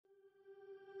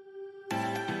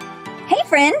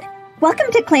friend. Welcome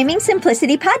to Claiming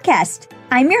Simplicity podcast.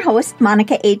 I'm your host,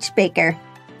 Monica H. Baker.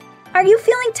 Are you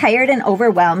feeling tired and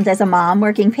overwhelmed as a mom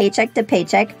working paycheck to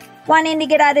paycheck, wanting to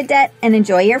get out of debt and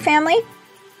enjoy your family?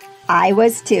 I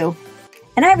was too.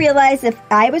 And I realized if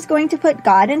I was going to put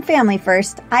God and family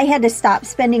first, I had to stop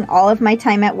spending all of my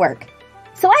time at work.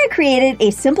 So I created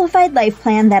a simplified life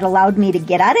plan that allowed me to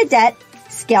get out of debt,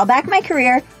 scale back my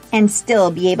career, and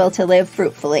still be able to live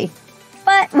fruitfully.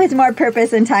 But with more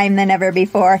purpose and time than ever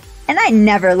before, and I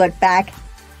never look back.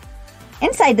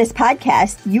 Inside this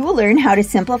podcast, you will learn how to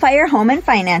simplify your home and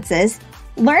finances,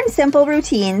 learn simple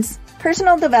routines,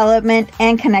 personal development,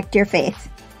 and connect your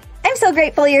faith. I'm so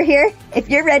grateful you're here. If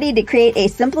you're ready to create a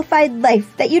simplified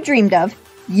life that you dreamed of,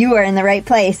 you are in the right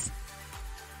place.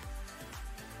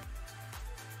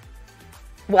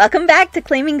 Welcome back to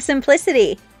Claiming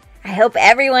Simplicity. I hope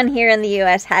everyone here in the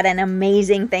U.S. had an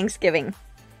amazing Thanksgiving.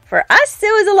 For us, it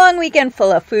was a long weekend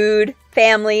full of food,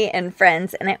 family, and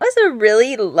friends, and it was a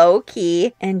really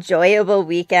low-key, enjoyable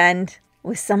weekend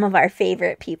with some of our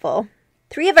favorite people.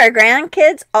 3 of our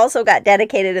grandkids also got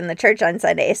dedicated in the church on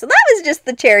Sunday, so that was just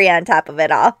the cherry on top of it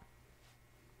all.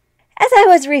 As I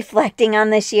was reflecting on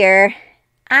this year,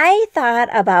 I thought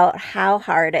about how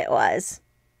hard it was.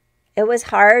 It was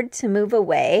hard to move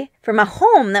away from a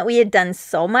home that we had done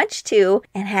so much to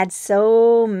and had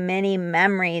so many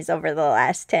memories over the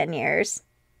last 10 years.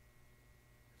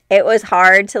 It was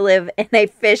hard to live in a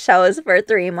fish house for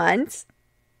 3 months.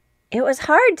 It was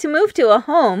hard to move to a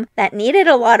home that needed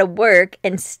a lot of work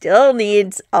and still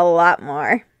needs a lot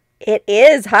more. It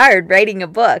is hard writing a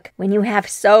book when you have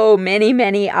so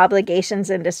many obligations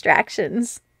and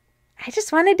distractions. I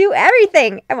just want to do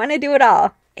everything. I want to do it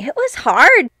all. It was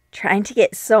hard trying to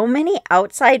get so many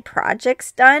outside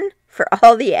projects done for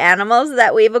all the animals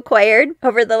that we've acquired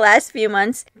over the last few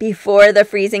months before the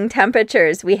freezing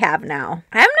temperatures we have now.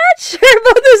 I'm not sure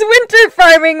about this winter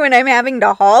farming when I'm having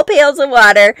to haul pails of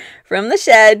water from the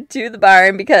shed to the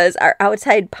barn because our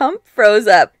outside pump froze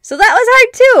up. So that was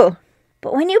hard too.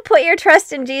 But when you put your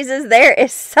trust in Jesus, there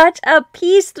is such a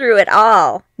peace through it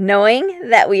all.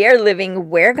 Knowing that we are living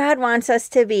where God wants us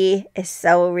to be is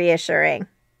so reassuring.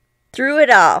 Through it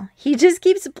all, He just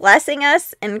keeps blessing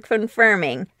us and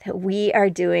confirming that we are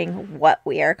doing what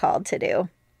we are called to do.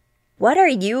 What are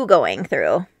you going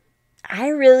through? I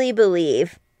really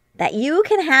believe that you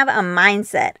can have a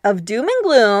mindset of doom and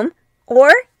gloom,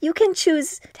 or you can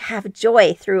choose to have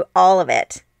joy through all of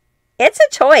it. It's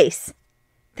a choice.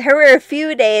 There were a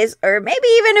few days, or maybe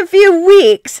even a few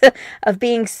weeks, of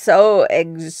being so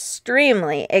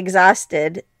extremely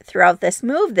exhausted throughout this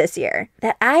move this year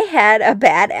that I had a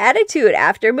bad attitude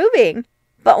after moving.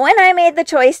 But when I made the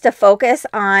choice to focus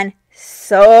on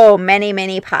so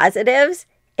many positives,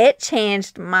 it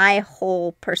changed my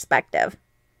whole perspective.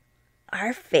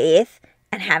 Our faith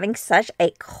and having such a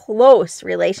close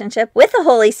relationship with the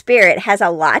Holy Spirit has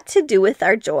a lot to do with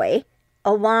our joy,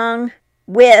 along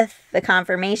with the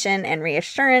confirmation and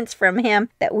reassurance from Him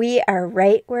that we are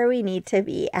right where we need to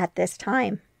be at this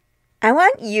time. I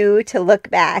want you to look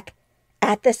back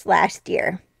at this last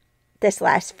year, this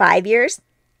last 5 years,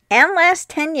 and last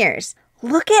 10 years.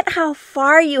 Look at how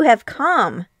far you have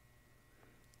come.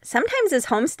 Sometimes as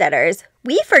homesteaders,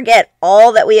 we forget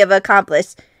all that we have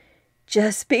accomplished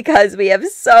just because we have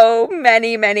so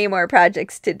many more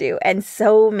projects to do and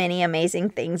so many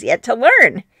amazing things yet to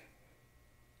learn.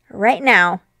 Right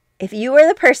now, if you are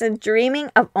the person dreaming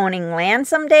of owning land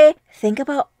someday, think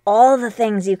about all the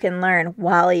things you can learn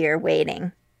while you're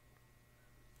waiting.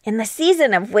 In the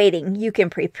season of waiting, you can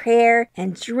prepare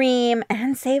and dream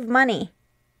and save money.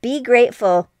 Be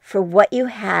grateful for what you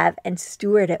have and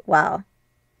steward it well.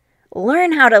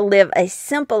 Learn how to live a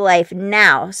simple life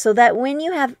now so that when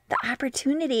you have the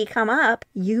opportunity come up,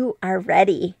 you are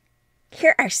ready.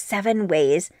 Here are 7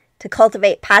 ways to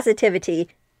cultivate positivity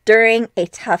during a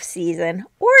tough season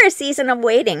or a season of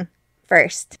waiting.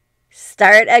 First,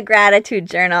 start a gratitude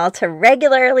journal to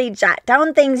regularly jot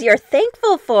down things you're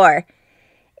thankful for.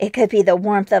 It could be the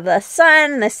warmth of the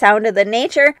sun, the sound of the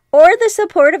nature, or the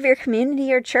support of your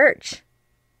community or church.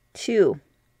 2,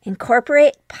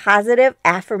 incorporate positive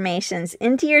affirmations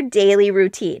into your daily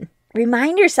routine.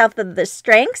 Remind yourself of the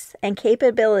strengths and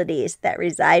capabilities that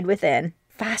reside within,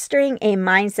 fostering a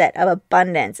mindset of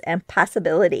abundance and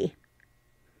possibility.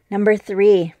 Number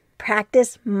 3,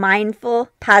 practice mindful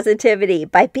positivity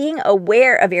by being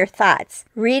aware of your thoughts.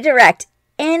 Redirect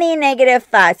any negative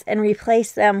thoughts and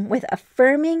replace them with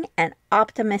affirming and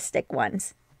optimistic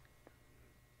ones.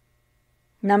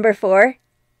 Number 4,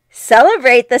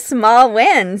 celebrate the small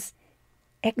wins.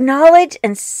 Acknowledge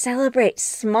and celebrate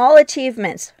small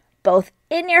achievements, both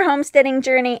in your homesteading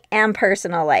journey and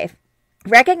personal life.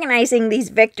 Recognizing these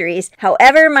victories,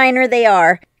 however minor they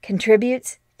are,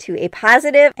 contributes to a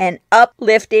positive and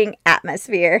uplifting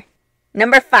atmosphere.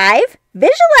 Number 5,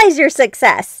 visualize your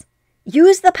success.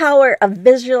 Use the power of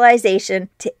visualization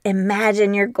to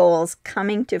imagine your goals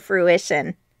coming to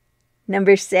fruition.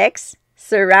 Number 6,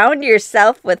 surround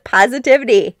yourself with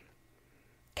positivity.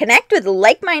 Connect with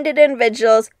like-minded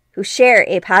individuals who share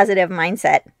a positive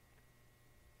mindset.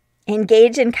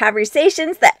 Engage in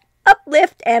conversations that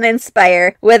uplift and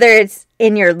inspire, whether it's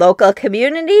in your local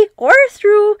community or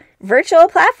through virtual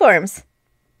platforms.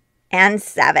 And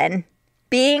 7,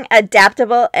 being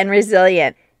adaptable and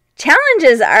resilient.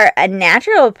 Challenges are a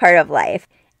natural part of life,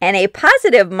 and a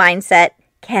positive mindset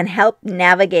can help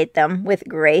navigate them with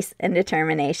grace and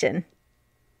determination.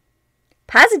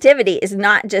 Positivity is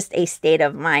not just a state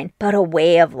of mind, but a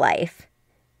way of life.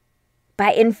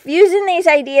 By infusing these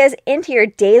ideas into your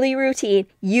daily routine,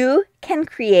 you can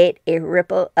create a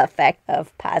ripple effect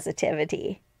of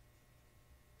positivity.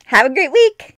 Have a great week!